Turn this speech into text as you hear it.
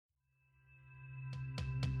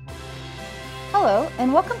Hello,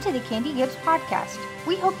 and welcome to the Candy Gibbs podcast.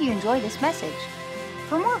 We hope you enjoy this message.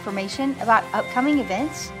 For more information about upcoming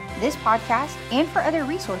events, this podcast, and for other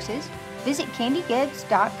resources, visit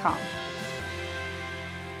candygibbs.com.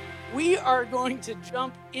 We are going to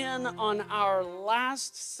jump in on our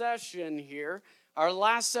last session here. Our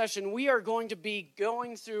last session, we are going to be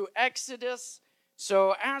going through Exodus.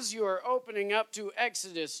 So as you are opening up to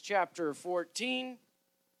Exodus chapter 14,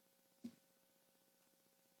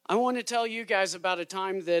 I want to tell you guys about a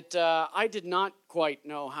time that I did not quite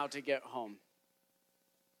know how to get home.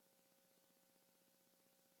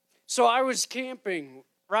 So I was camping,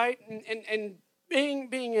 right? And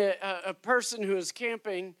being a person who is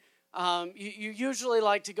camping, you usually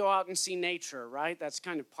like to go out and see nature, right? That's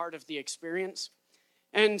kind of part of the experience.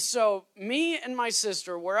 And so me and my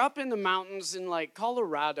sister were up in the mountains in like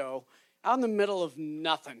Colorado, out in the middle of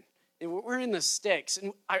nothing. And we're in the sticks.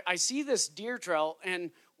 And I see this deer trail,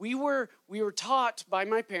 and we were taught by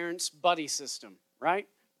my parents buddy system, right?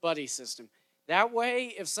 Buddy system. That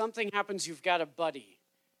way, if something happens, you've got a buddy.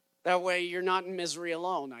 That way, you're not in misery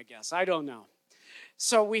alone, I guess. I don't know.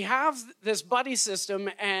 So we have this buddy system,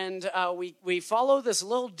 and we follow this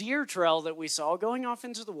little deer trail that we saw going off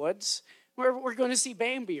into the woods. We're going to see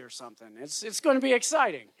Bambi or something. It's going to be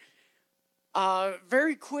exciting.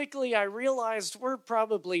 Very quickly, I realized we're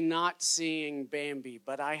probably not seeing Bambi,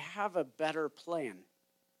 but I have a better plan.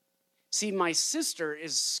 See, my sister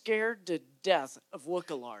is scared to death of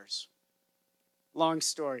wookallars. Long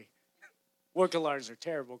story. Wookallars are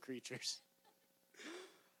terrible creatures.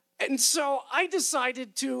 And so I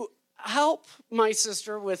decided to help my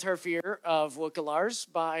sister with her fear of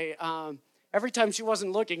wookallars by, every time she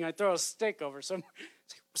wasn't looking, I'd throw a stick over some.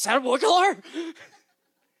 Was that a wookallar?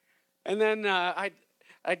 And then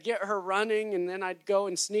I'd get her running, and then I'd go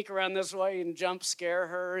and sneak around this way and jump scare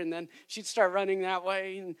her, and then she'd start running that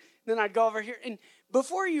way, and then I'd go over here. And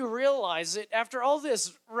before you realize it, after all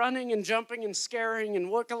this running and jumping and scaring and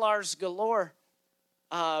wookallars galore,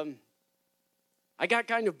 I got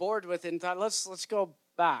kind of bored with it and thought, let's go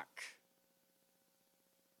back.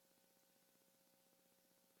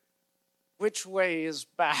 Which way is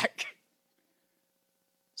back?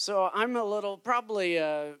 So I'm probably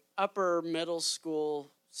a upper middle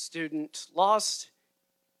school student, lost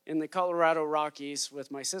in the Colorado Rockies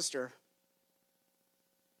with my sister,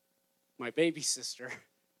 my baby sister.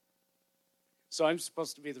 So I'm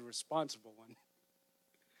supposed to be the responsible one.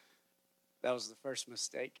 That was the first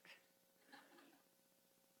mistake.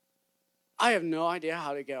 I have no idea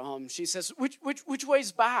how to get home. She says, which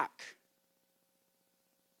way's back?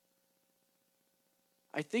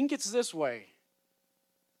 I think it's this way,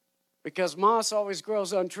 because moss always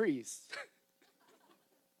grows on trees.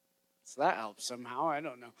 So that helps somehow, I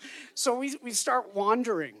don't know. So we start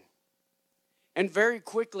wandering. And very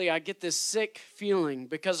quickly I get this sick feeling,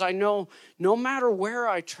 because I know no matter where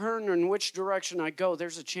I turn or in which direction I go,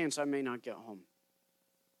 there's a chance I may not get home.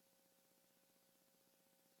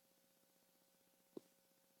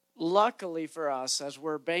 Luckily for us, as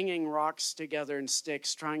we're banging rocks together and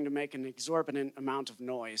sticks, trying to make an exorbitant amount of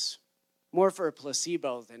noise, more for a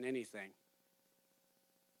placebo than anything,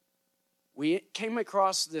 we came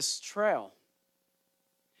across this trail.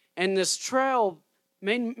 And this trail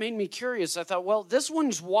made me curious. I thought, well, this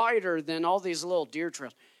one's wider than all these little deer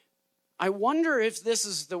trails. I wonder if this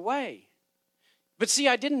is the way. But see,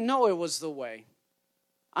 I didn't know it was the way.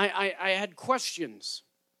 I had questions.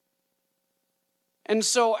 And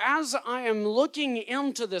so as I am looking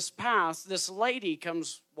into this path, this lady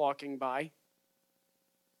comes walking by.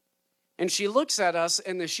 And she looks at us,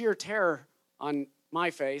 and the sheer terror on my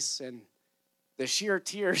face and the sheer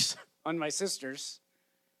tears on my sister's,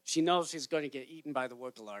 she knows she's going to get eaten by the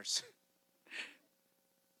wookallars.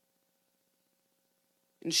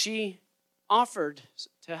 And she offered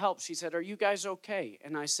to help. She said, "Are you guys okay?"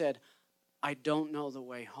 And I said, "I don't know the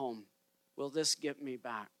way home. Will this get me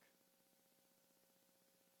back?"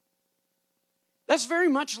 That's very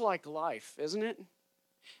much like life, isn't it?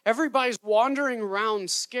 Everybody's wandering around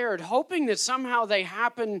scared, hoping that somehow they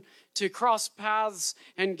happen to cross paths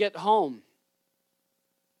and get home.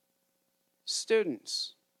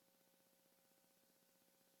 Students,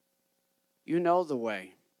 you know the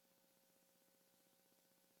way.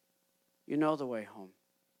 You know the way home.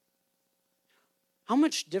 How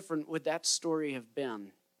much different would that story have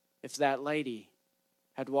been if that lady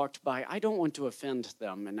had walked by? I don't want to offend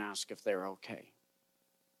them and ask if they're okay.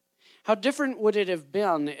 How different would it have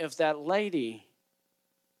been if that lady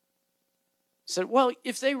said, well,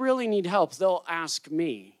 if they really need help, they'll ask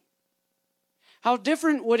me. How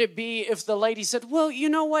different would it be if the lady said, well, you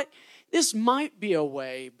know what? this might be a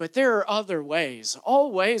way, but there are other ways.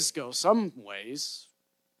 All ways go some ways.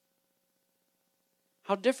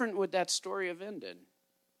 How different would that story have ended?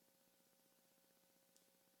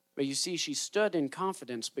 But you see, she stood in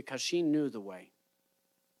confidence because she knew the way.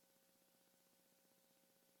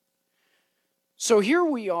 So here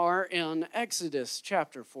we are in Exodus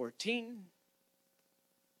chapter 14.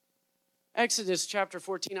 Exodus chapter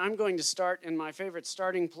 14, I'm going to start in my favorite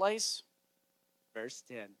starting place, verse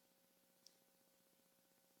 10.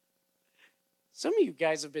 Some of you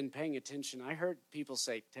guys have been paying attention. I heard people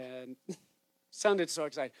say 10. Sounded so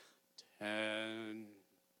excited. 10.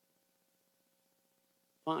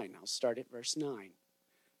 Fine, I'll start at verse 9.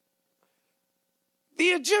 The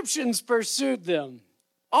Egyptians pursued them,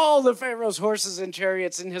 all the Pharaoh's horses and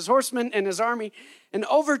chariots, and his horsemen and his army, and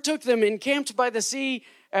overtook them, encamped by the sea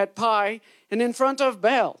at Pi, and in front of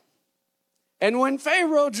Baal. And when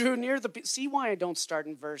Pharaoh drew near see why I don't start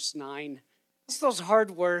in verse 9? It's those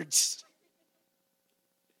hard words.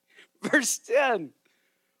 Verse 10.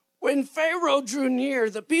 When Pharaoh drew near,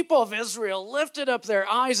 the people of Israel lifted up their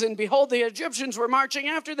eyes, and behold, the Egyptians were marching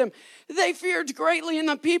after them. They feared greatly, and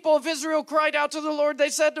the people of Israel cried out to the Lord. They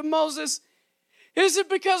said to Moses, "Is it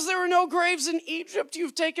because there were no graves in Egypt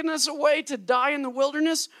you've taken us away to die in the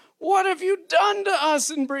wilderness? What have you done to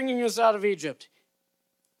us in bringing us out of Egypt?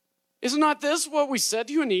 Is not this what we said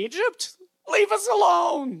to you in Egypt? Leave us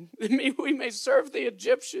alone, that we may serve the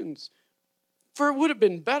Egyptians. For it would have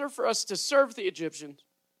been better for us to serve the Egyptians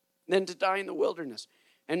than to die in the wilderness."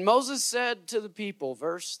 And Moses said to the people,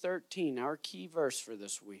 verse 13, our key verse for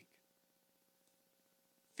this week,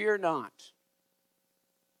 "Fear not,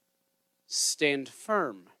 stand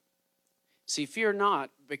firm." See, fear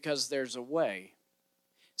not because there's a way.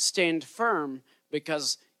 Stand firm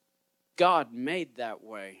because God made that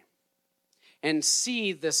way. And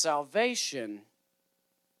see the salvation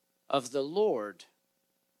of the Lord.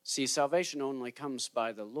 See, salvation only comes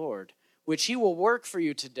by the Lord, which he will work for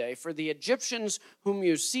you today. For the Egyptians whom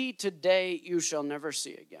you see today, you shall never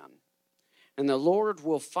see again. And the Lord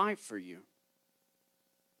will fight for you.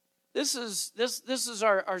 This is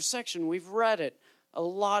our section. We've read it a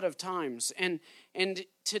lot of times. And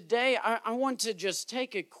today I want to just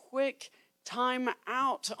take a quick time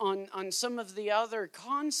out on some of the other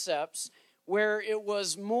concepts where it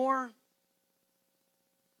was more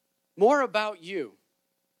about you.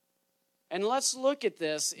 And let's look at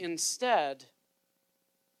this instead.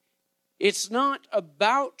 It's not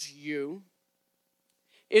about you.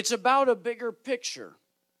 It's about a bigger picture.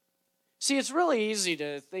 See, it's really easy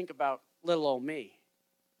to think about little old me.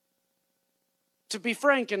 To be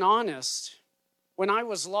frank and honest, when I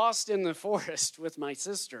was lost in the forest with my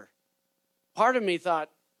sister, part of me thought,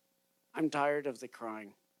 I'm tired of the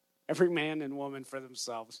crying. Every man and woman for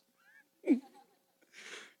themselves.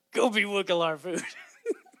 Go be Wookalar food.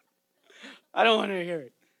 I don't want to hear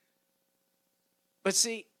it. But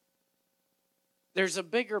see, there's a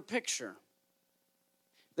bigger picture.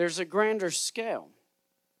 There's a grander scale.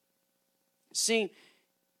 See,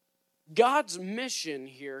 God's mission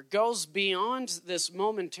here goes beyond this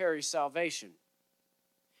momentary salvation.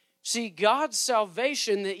 See, God's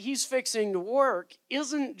salvation that he's fixing to work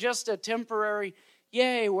isn't just a temporary,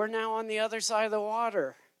 yay, we're now on the other side of the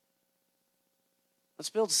water. Let's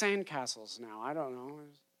build sandcastles now. I don't know.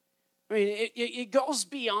 I mean, it goes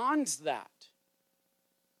beyond that.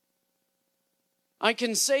 I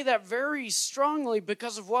can say that very strongly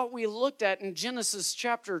because of what we looked at in Genesis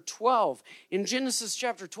chapter 12. In Genesis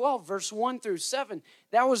chapter 12, verse 1 through 7,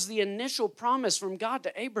 that was the initial promise from God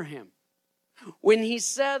to Abraham. When he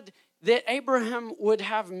said that Abraham would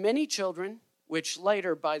have many children, which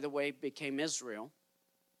later, by the way, became Israel.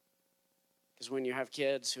 Because when you have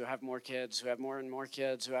kids who have more kids, who have more and more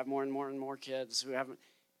kids, who have more and more and more kids, who have...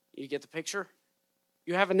 You get the picture?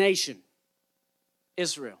 You have a nation,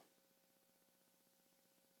 Israel.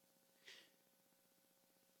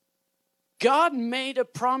 God made a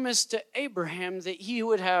promise to Abraham that he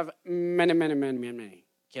would have many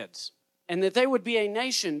kids, and that they would be a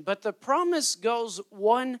nation. But the promise goes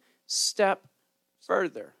one step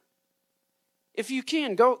further. If you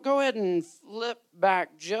can, go ahead and flip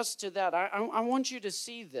back just to that. I want you to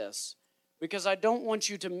see this because I don't want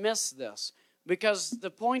you to miss this. Because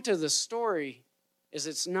the point of the story is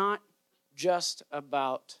it's not just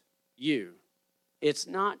about you. It's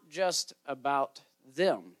not just about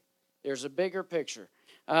them. There's a bigger picture.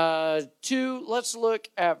 Let's look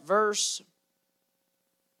at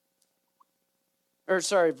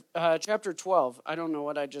chapter 12. I don't know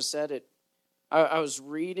what I just said. I was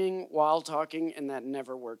reading while talking, and that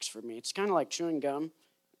never works for me. It's kind of like chewing gum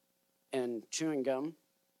and chewing gum.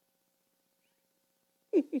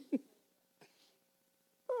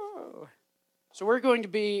 So we're going to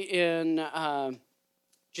be in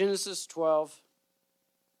Genesis 12.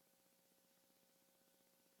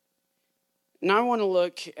 And I want to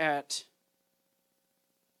look at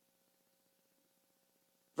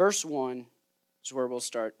verse 1 is where we'll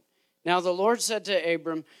start. Now the Lord said to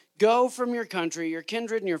Abram, go from your country, your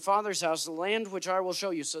kindred, and your father's house, the land which I will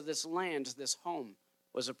show you. So this land, this home,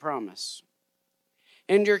 was a promise.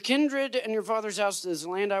 And your kindred and your father's house, this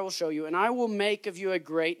land I will show you, and I will make of you a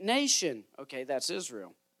great nation. Okay, that's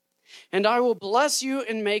Israel. And I will bless you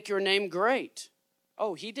and make your name great.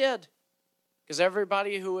 Oh, he did. Because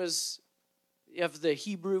everybody who is of the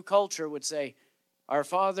Hebrew culture would say, our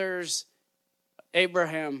fathers,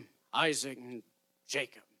 Abraham, Isaac, and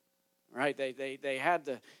Jacob. Right? They had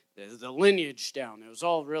the lineage down. It was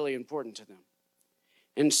all really important to them.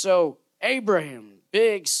 And so Abraham,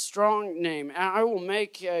 big, strong name. I will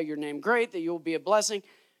make your name great, that you will be a blessing.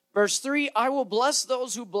 Verse 3, I will bless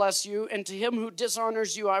those who bless you, and to him who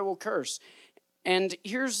dishonors you I will curse. And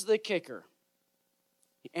here's the kicker.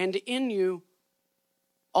 And in you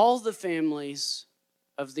all the families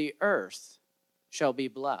of the earth shall be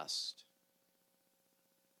blessed.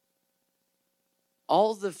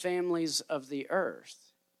 All the families of the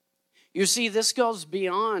earth. You see, this goes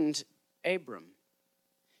beyond Abram.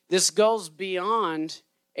 This goes beyond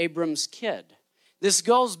Abram's kid. This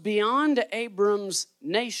goes beyond Abram's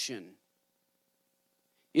nation.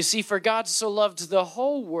 You see, for God so loved the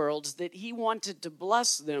whole world that he wanted to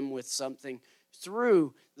bless them with something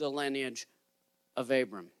through the lineage of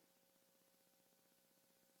Abram.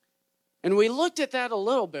 And we looked at that a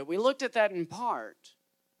little bit. We looked at that in part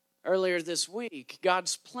earlier this week.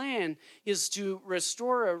 God's plan is to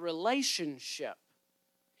restore a relationship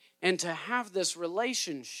and to have this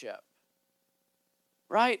relationship,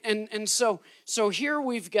 right? And so here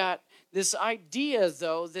we've got this idea,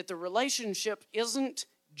 though, that the relationship isn't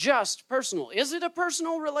just personal. Is it a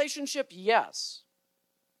personal relationship? Yes.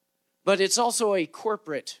 But it's also a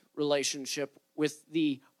corporate relationship with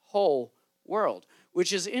the whole world,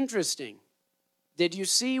 which is interesting. Did you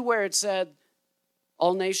see where it said,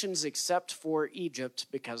 all nations except for Egypt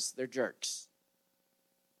because they're jerks?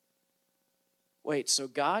 Wait, so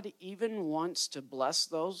God even wants to bless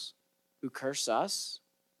those who curse us?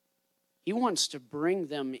 He wants to bring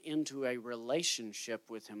them into a relationship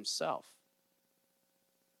with himself.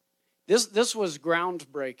 This was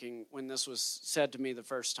groundbreaking when this was said to me the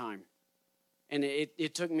first time. And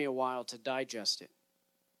it took me a while to digest it.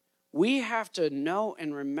 We have to know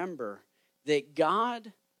and remember that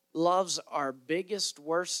God loves our biggest,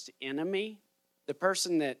 worst enemy, the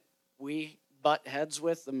person that we butt heads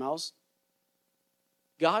with the most.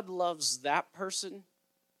 God loves that person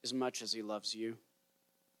as much as he loves you.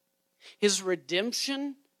 His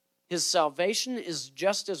redemption, his salvation is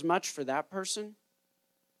just as much for that person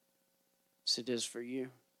as it is for you.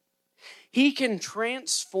 He can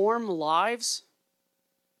transform lives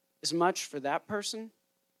as much for that person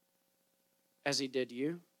as he did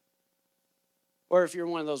you. Or if you're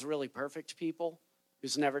one of those really perfect people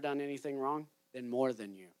who's never done anything wrong, then more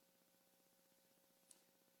than you.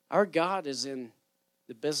 Our God is in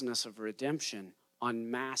the business of redemption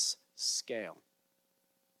on mass scale.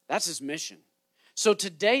 That's his mission. So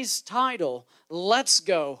today's title, let's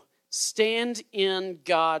go stand in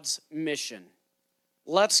God's mission.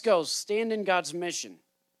 Let's go stand in God's mission.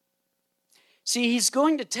 See, he's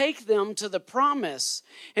going to take them to the promise,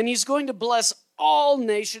 and he's going to bless all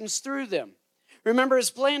nations through them. Remember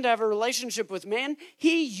his plan to have a relationship with man?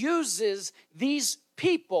 He uses these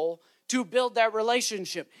people to build that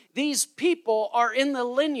relationship. These people are in the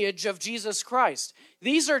lineage of Jesus Christ.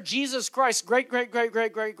 These are Jesus Christ's great,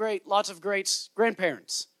 lots of greats,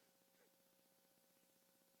 grandparents.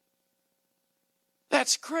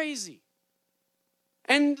 That's crazy.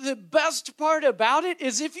 And the best part about it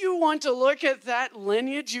is if you want to look at that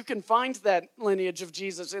lineage, you can find that lineage of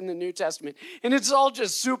Jesus in the New Testament. And it's all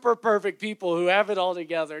just super perfect people who have it all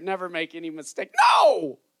together, never make any mistake.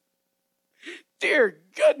 No! Dear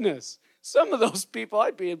goodness. Some of those people,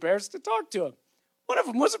 I'd be embarrassed to talk to them. One of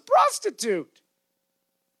them was a prostitute.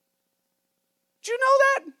 Did you know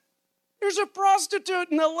that? There's a prostitute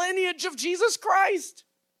in the lineage of Jesus Christ.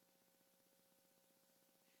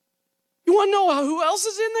 You want to know who else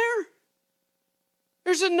is in there?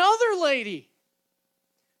 There's another lady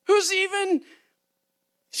who's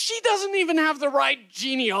she doesn't even have the right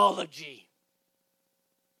genealogy.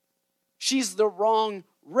 She's the wrong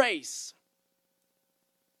race.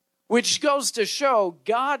 Which goes to show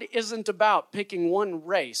God isn't about picking one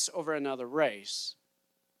race over another race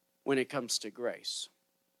when it comes to grace.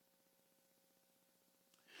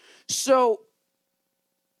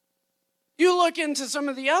 You look into some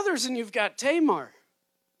of the others and you've got Tamar.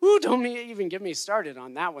 Ooh, don't even get me started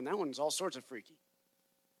on that one. That one's all sorts of freaky.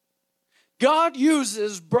 God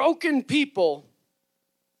uses broken people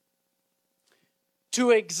to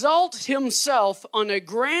exalt himself on a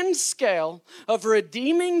grand scale of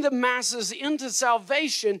redeeming the masses into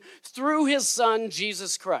salvation through his son,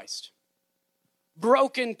 Jesus Christ.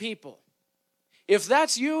 Broken people. If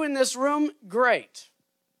that's you in this room, great.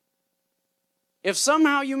 If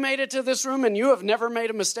somehow you made it to this room and you have never made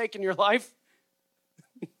a mistake in your life,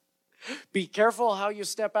 be careful how you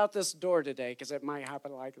step out this door today, because it might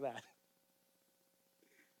happen like that.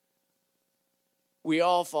 We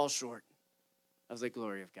all fall short of the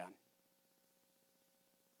glory of God.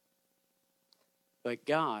 But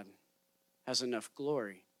God has enough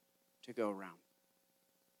glory to go around.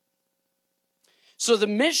 So the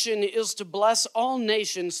mission is to bless all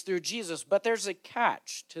nations through Jesus, but there's a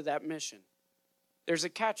catch to that mission. There's a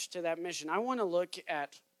catch to that mission. I want to look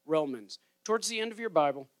at Romans. Towards the end of your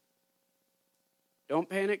Bible, don't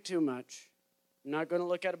panic too much. I'm not going to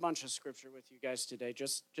look at a bunch of scripture with you guys today,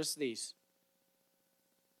 just these.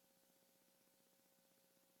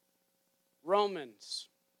 Romans.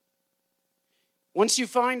 Once you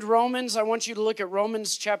find Romans, I want you to look at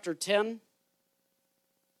Romans chapter 10.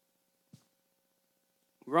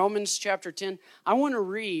 Romans chapter 10. I want to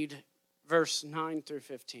read verse 9 through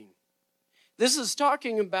 15. This is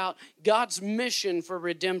talking about God's mission for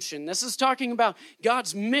redemption. This is talking about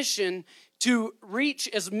God's mission to reach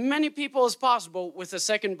as many people as possible with a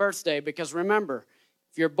second birthday. Because remember,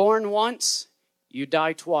 if you're born once, you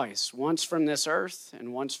die twice. Once from this earth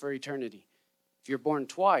and once for eternity. If you're born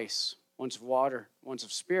twice, once of water, once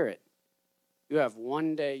of spirit, you have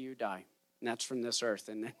one day you die. And that's from this earth.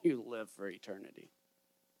 And then you live for eternity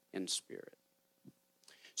in spirit.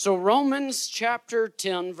 So Romans chapter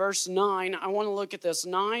 10, verse 9, I want to look at this,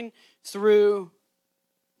 9 through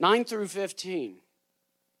 15.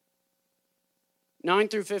 9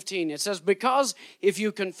 through 15, it says, because if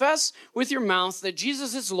you confess with your mouth that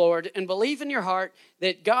Jesus is Lord and believe in your heart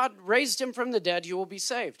that God raised him from the dead, you will be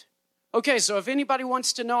saved. Okay, so if anybody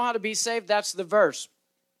wants to know how to be saved, that's the verse.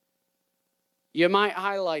 You might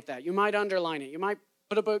highlight that. You might underline it. You might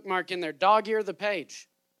put a bookmark in there. Dog-ear the page.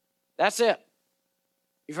 That's it.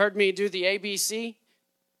 You've heard me do the ABC.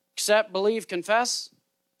 Accept, believe, confess.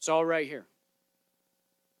 It's all right here.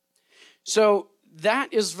 So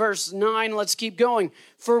that is verse 9. Let's keep going.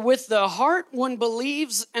 For with the heart one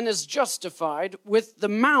believes and is justified. With the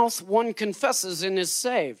mouth one confesses and is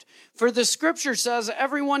saved. For the scripture says,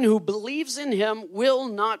 everyone who believes in him will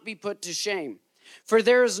not be put to shame. For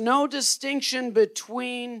there is no distinction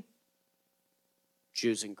between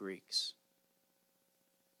Jews and Greeks.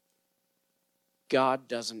 God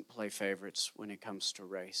doesn't play favorites when it comes to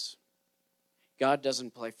race. God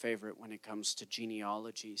doesn't play favorite when it comes to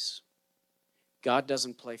genealogies. God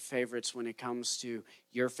doesn't play favorites when it comes to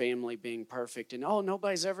your family being perfect and, oh,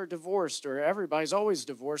 nobody's ever divorced or everybody's always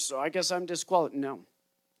divorced, so I guess I'm disqualified. No,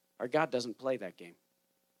 our God doesn't play that game.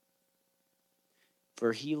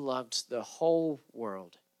 For he loved the whole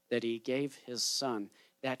world that he gave his son,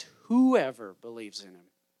 that whoever believes in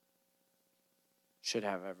him should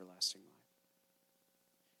have everlasting life.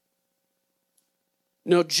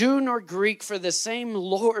 No Jew nor Greek, for the same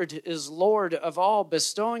Lord is Lord of all,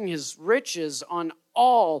 bestowing his riches on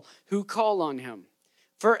all who call on him.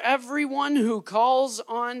 For everyone who calls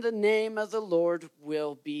on the name of the Lord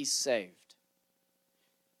will be saved.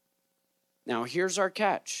 Now, here's our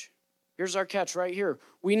catch. Here's our catch right here.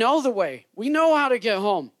 We know the way. We know how to get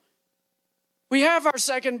home. We have our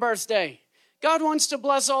second birthday. God wants to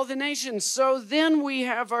bless all the nations. So then we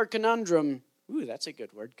have our conundrum. Ooh, that's a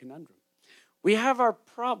good word, conundrum. We have our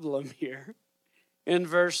problem here in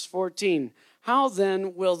verse 14. How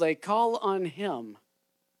then will they call on him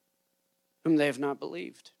whom they have not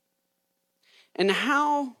believed? And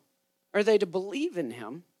how are they to believe in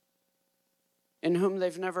him in whom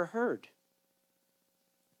they've never heard?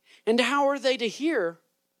 And how are they to hear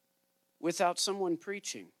without someone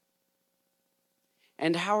preaching?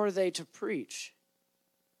 And how are they to preach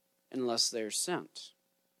unless they're sent?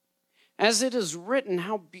 As it is written,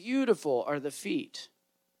 how beautiful are the feet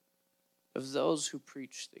of those who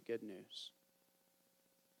preach the good news.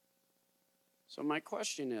 So my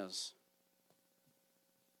question is,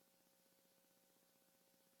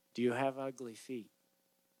 do you have ugly feet?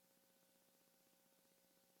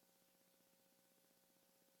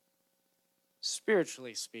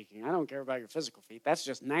 Spiritually speaking, I don't care about your physical feet. That's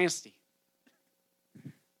just nasty.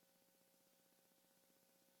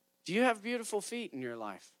 Do you have beautiful feet in your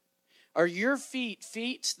life? Are your feet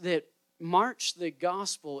that march the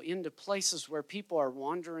gospel into places where people are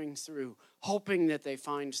wandering through, hoping that they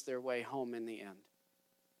find their way home in the end.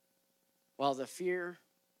 While the fear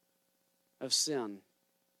of sin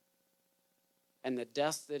and the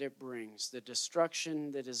death that it brings, the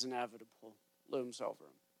destruction that is inevitable, looms over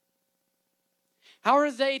them. How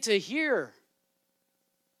are they to hear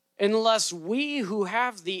unless we who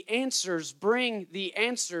have the answers bring the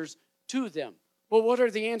answers to them? Well, what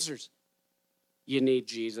are the answers? You need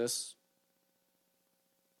Jesus.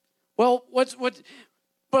 Well,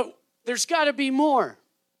 but there's got to be more.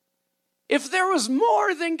 If there was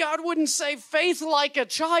more, then God wouldn't say faith like a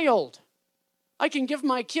child. I can give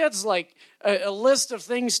my kids like a list of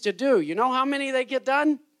things to do. You know how many they get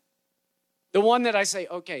done? The one that I say,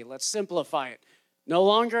 okay, let's simplify it. No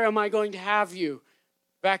longer am I going to have you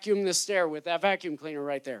vacuum the stair with that vacuum cleaner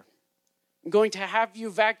right there. I'm going to have you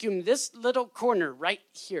vacuum this little corner right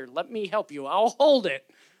here. Let me help you. I'll hold it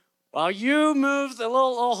while you move the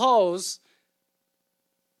little hose.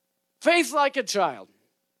 Faith like a child.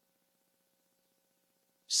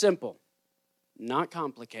 Simple, not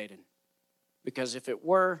complicated. Because if it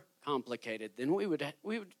were complicated, then we would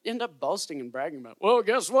end up boasting and bragging about, well,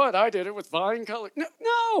 guess what? I did it with fine color.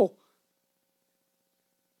 No.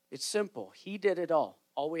 It's simple. He did it all.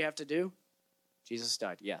 All we have to do, Jesus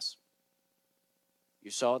died. Yes.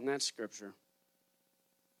 You saw it in that scripture.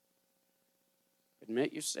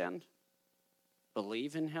 Admit you sinned,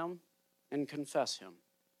 believe in him, and confess him.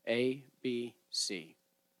 A, B, C.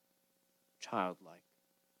 Childlike.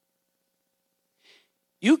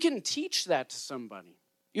 You can teach that to somebody.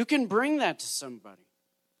 You can bring that to somebody.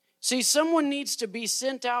 See, someone needs to be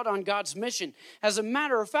sent out on God's mission. As a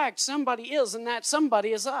matter of fact, somebody is, and that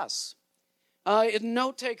somebody is us.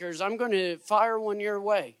 Note takers, I'm going to fire one your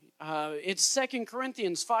way. It's 2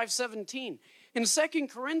 Corinthians 5:17. In 2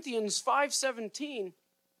 Corinthians 5:17,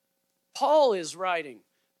 Paul is writing.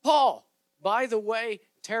 Paul, by the way,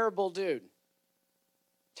 terrible dude.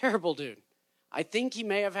 Terrible dude. I think he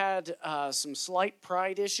may have had some slight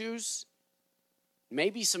pride issues,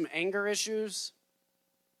 maybe some anger issues,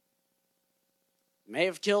 may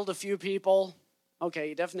have killed a few people. Okay,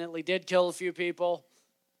 he definitely did kill a few people.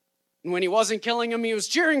 And when he wasn't killing them, he was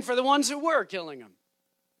cheering for the ones who were killing them.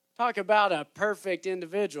 Talk about a perfect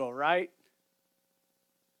individual, right?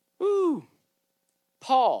 Woo!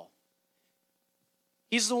 Paul.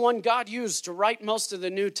 He's the one God used to write most of the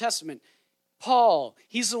New Testament. Paul,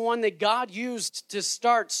 he's the one that God used to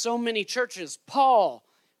start so many churches. Paul,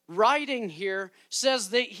 writing here, says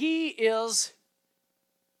that he is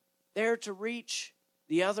there to reach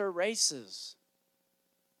the other races.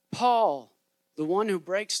 Paul, the one who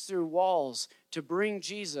breaks through walls to bring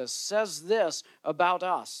Jesus, says this about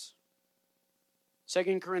us.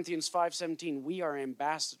 2 Corinthians 5:17, we are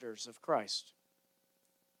ambassadors of Christ.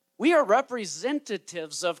 We are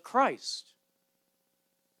representatives of Christ.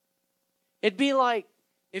 It'd be like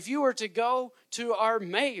if you were to go to our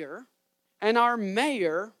mayor, and our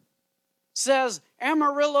mayor says,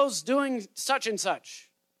 Amarillo's doing such and such.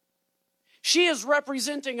 She is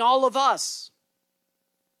representing all of us.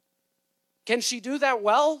 Can she do that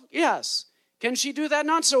well? Yes. Can she do that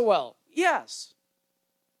not so well? Yes.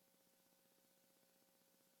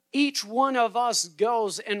 Each one of us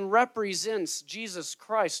goes and represents Jesus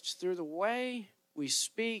Christ through the way we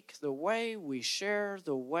speak, the way we share,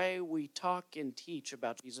 the way we talk and teach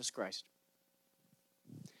about Jesus Christ.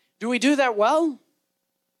 Do we do that well?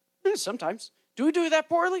 Sometimes. Do we do that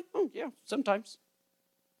poorly? Oh, yeah, sometimes.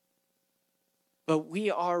 But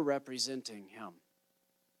we are representing him.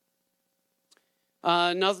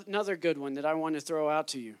 Another good one that I want to throw out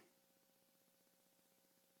to you.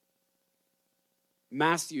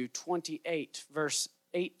 Matthew 28, verse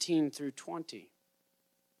 18 through 20.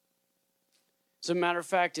 As a matter of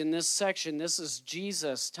fact, in this section, this is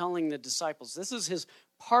Jesus telling the disciples. This is his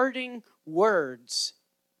parting words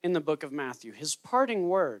in the book of Matthew. His parting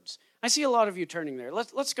words. I see a lot of you turning there.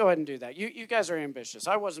 Let's go ahead and do that. You guys are ambitious.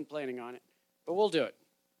 I wasn't planning on it, but we'll do it.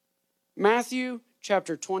 Matthew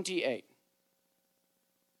chapter 28.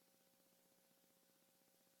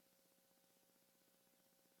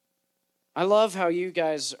 I love how you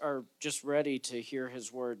guys are just ready to hear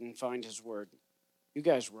his word and find his word. You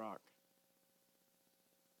guys rock.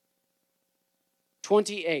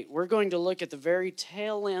 28. We're going to look at the very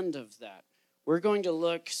tail end of that. We're going to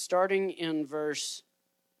look starting in verse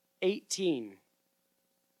 18.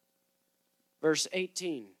 Verse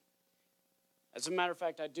 18. As a matter of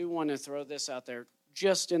fact, I do want to throw this out there.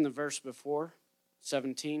 Just in the verse before,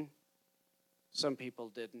 17, some people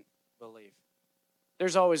didn't believe.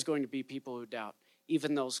 There's always going to be people who doubt,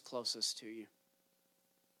 even those closest to you.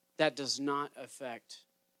 That does not affect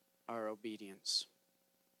our obedience.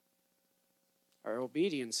 Our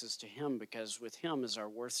obedience is to him because with him is our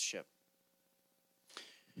worship.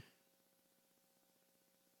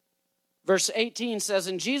 Verse 18 says,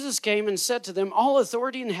 and Jesus came and said to them, all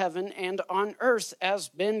authority in heaven and on earth has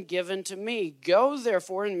been given to me. Go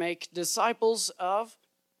therefore and make disciples of,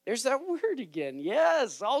 there's that word again,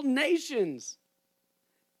 yes, all nations.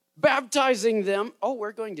 Baptizing them,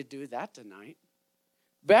 we're going to do that tonight.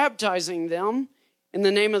 Baptizing them in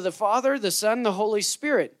the name of the Father, the Son, the Holy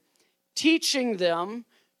Spirit, teaching them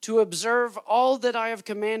to observe all that I have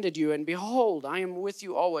commanded you. And behold, I am with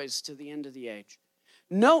you always to the end of the age.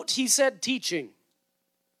 Note, he said teaching.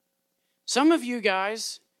 Some of you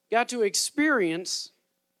guys got to experience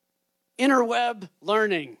interweb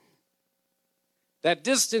learning, that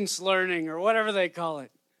distance learning or whatever they call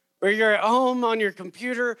it, where you're at home on your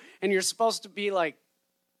computer and you're supposed to be like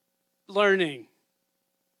learning.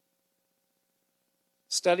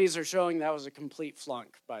 Studies are showing that was a complete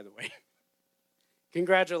flunk, by the way.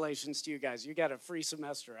 Congratulations to you guys. You got a free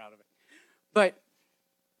semester out of it. But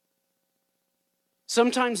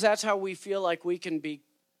sometimes that's how we feel like we can be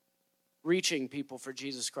reaching people for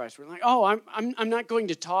Jesus Christ. We're like, I'm not going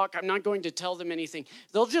to talk. I'm not going to tell them anything.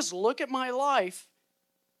 They'll just look at my life,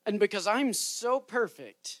 and because I'm so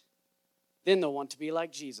perfect, then they'll want to be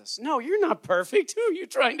like Jesus. No, you're not perfect. Who are you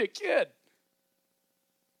trying to kid?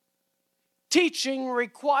 Teaching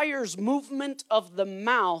requires movement of the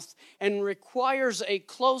mouth and requires a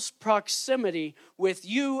close proximity with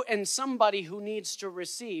you and somebody who needs to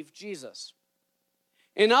receive Jesus.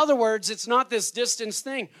 In other words, it's not this distance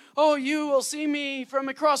thing. Oh, you will see me from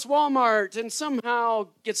across Walmart and somehow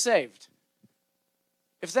get saved.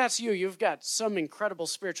 If that's you, you've got some incredible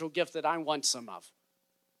spiritual gift that I want some of.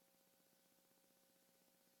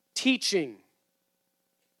 Teaching.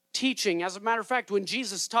 As a matter of fact, when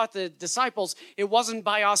Jesus taught the disciples, it wasn't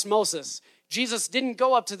by osmosis. Jesus didn't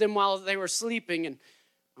go up to them while they were sleeping and,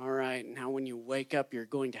 all right, now when you wake up, you're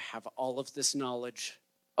going to have all of this knowledge.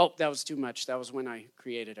 Oh, that was too much. That was when I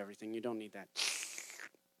created everything. You don't need that.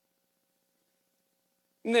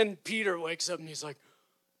 And then Peter wakes up and he's like,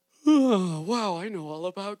 oh, wow, I know all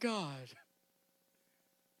about God.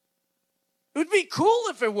 It would be cool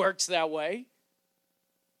if it works that way.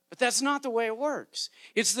 But that's not the way it works.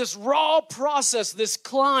 It's this raw process, this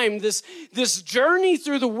climb, this journey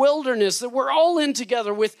through the wilderness that we're all in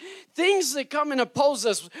together with things that come and oppose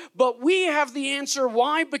us. But we have the answer.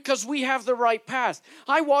 Why? Because we have the right path.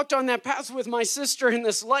 I walked on that path with my sister and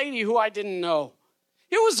this lady who I didn't know.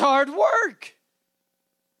 It was hard work.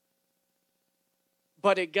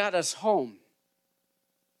 But it got us home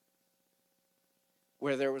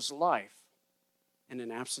where there was life and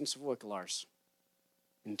an absence of Wicklars.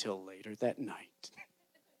 Until later that night.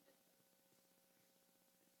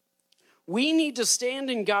 We need to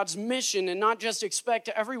stand in God's mission and not just expect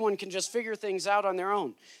everyone can just figure things out on their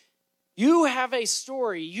own. You have a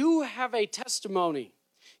story. You have a testimony.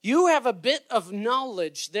 You have a bit of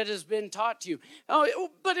knowledge that has been taught to you. Oh,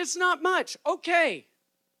 but it's not much. Okay.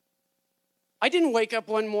 I didn't wake up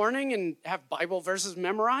one morning and have Bible verses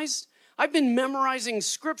memorized. I've been memorizing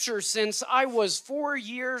scripture since I was 4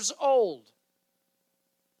 years old.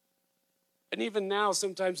 And even now,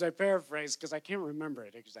 sometimes I paraphrase because I can't remember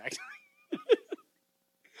it exactly.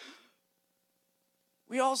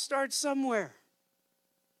 We all start somewhere.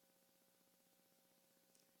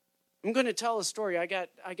 I'm going to tell a story. I got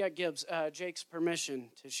Jake's permission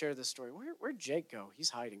to share this story. Where'd Jake go? He's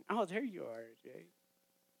hiding. Oh, there you are, Jake.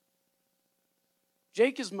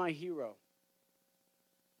 Jake is my hero.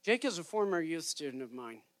 Jake is a former youth student of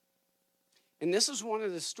mine. And this is one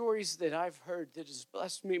of the stories that I've heard that has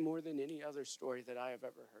blessed me more than any other story that I have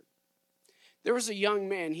ever heard. There was a young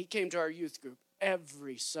man, he came to our youth group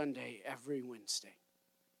every Sunday, every Wednesday.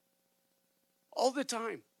 All the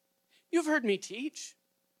time. You've heard me teach.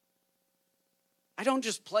 I don't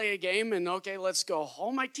just play a game and, okay, let's go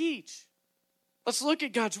home. I teach. Let's look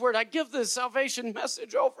at God's word. I give the salvation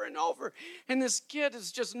message over and over. And this kid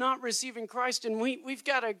is just not receiving Christ, and we've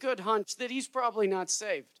got a good hunch that he's probably not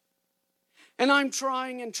saved. And I'm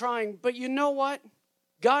trying and trying, but you know what?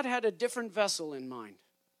 God had a different vessel in mind.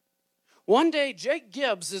 One day, Jake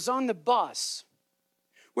Gibbs is on the bus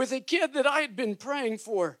with a kid that I had been praying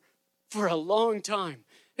for a long time.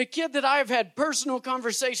 A kid that I have had personal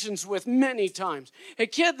conversations with many times. A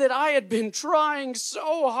kid that I had been trying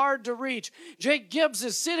so hard to reach. Jake Gibbs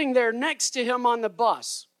is sitting there next to him on the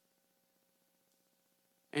bus.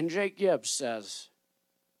 And Jake Gibbs says,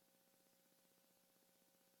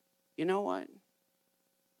 you know what?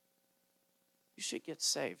 You should get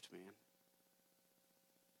saved, man.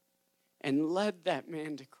 and led that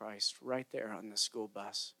man to Christ right there on the school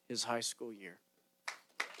bus, his high school year.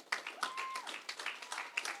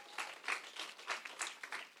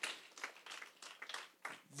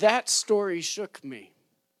 That story shook me.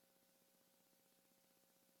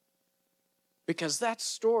 Because that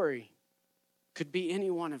story could be any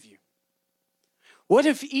one of you. What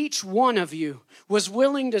if each one of you was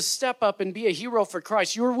willing to step up and be a hero for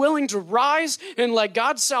Christ? You were willing to rise and let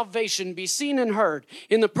God's salvation be seen and heard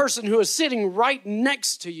in the person who is sitting right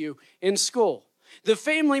next to you in school, the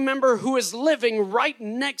family member who is living right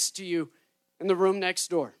next to you in the room next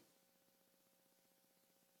door.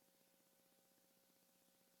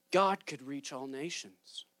 God could reach all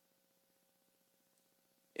nations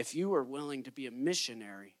if you were willing to be a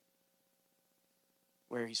missionary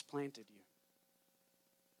where He's planted you.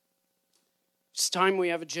 It's time we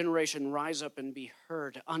have a generation rise up and be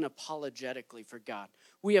heard unapologetically for God.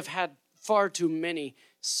 We have had far too many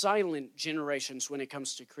silent generations when it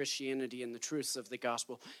comes to Christianity and the truths of the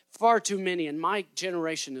gospel. Far too many, and my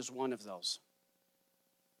generation is one of those.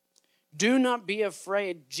 Do not be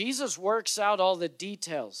afraid. Jesus works out all the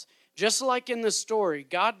details. Just like in the story,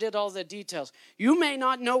 God did all the details. You may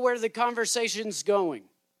not know where the conversation's going.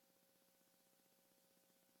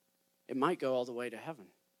 It might go all the way to heaven.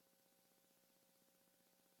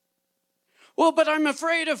 Well, but I'm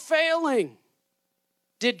afraid of failing.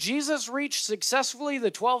 Did Jesus reach successfully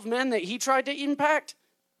the 12 men that He tried to impact?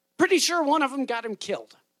 Pretty sure one of them got him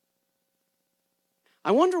killed.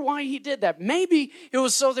 I wonder why He did that. Maybe it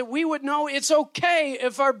was so that we would know it's okay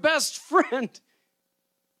if our best friend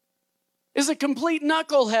is a complete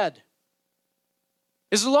knucklehead.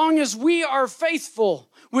 As long as we are faithful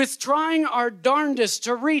with trying our darndest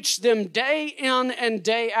to reach them day in and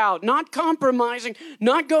day out, not compromising,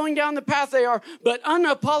 not going down the path they are, but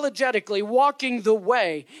unapologetically walking the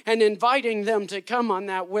way and inviting them to come on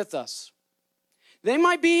that with us. They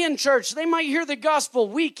might be in church. They might hear the gospel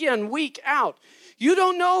week in, week out. You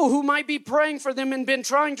don't know who might be praying for them and been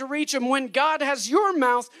trying to reach them when God has your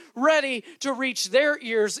mouth ready to reach their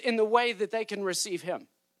ears in the way that they can receive Him.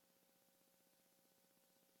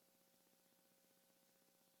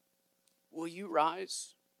 Will you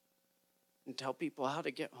rise and tell people how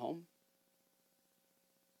to get home?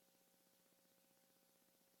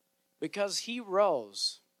 Because He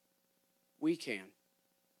rose, we can.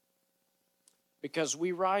 Because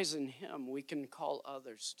we rise in Him, we can call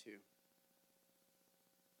others too.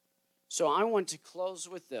 So I want to close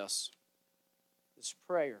with this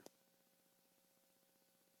prayer.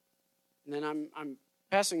 And then I'm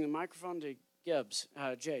passing the microphone to Gibbs,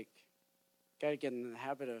 Jake. Got to get in the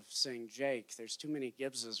habit of saying Jake. There's too many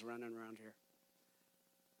Gibbses running around here.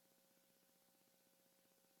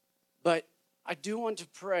 But I do want to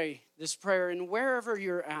pray this prayer, and wherever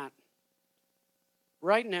you're at,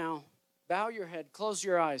 right now, bow your head, close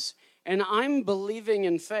your eyes, and I'm believing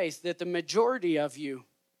in faith that the majority of you,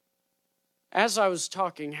 as I was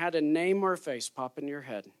talking, had a name or a face pop in your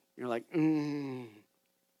head. You're like,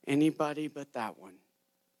 anybody but that one.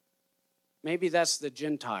 Maybe that's the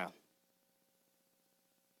Gentile.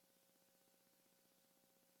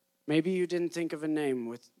 Maybe you didn't think of a name.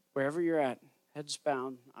 With wherever you're at, heads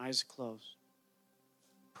bowed, eyes closed.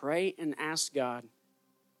 Pray and ask God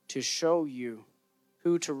to show you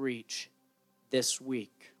who to reach this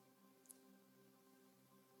week.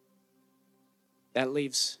 That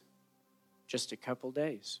leaves just a couple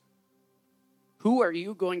days. Who are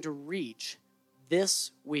you going to reach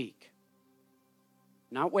this week?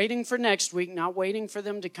 Not waiting for next week, not waiting for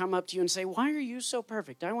them to come up to you and say, why are you so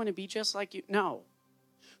perfect? I want to be just like you. No.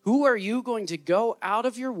 Who are you going to go out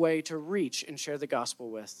of your way to reach and share the gospel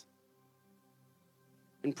with?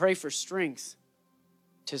 And pray for strength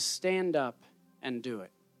to stand up and do it.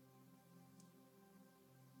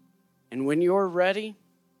 And when you're ready,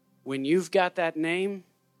 when you've got that name,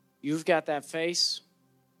 you've got that face,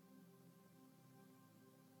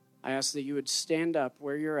 I ask that you would stand up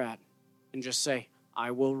where you're at and just say, I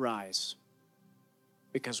will rise.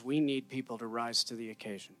 Because we need people to rise to the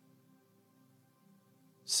occasion.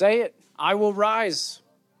 Say it, I will rise.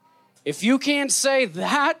 If you can't say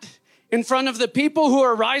that in front of the people who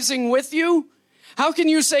are rising with you, how can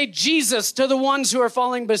you say Jesus to the ones who are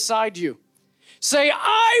falling beside you? Say,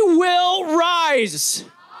 I will rise.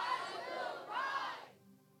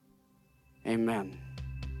 Amen.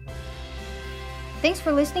 Thanks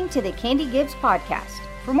for listening to the Candy Gibbs podcast.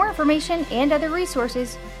 For more information and other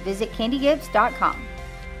resources, visit candygibbs.com.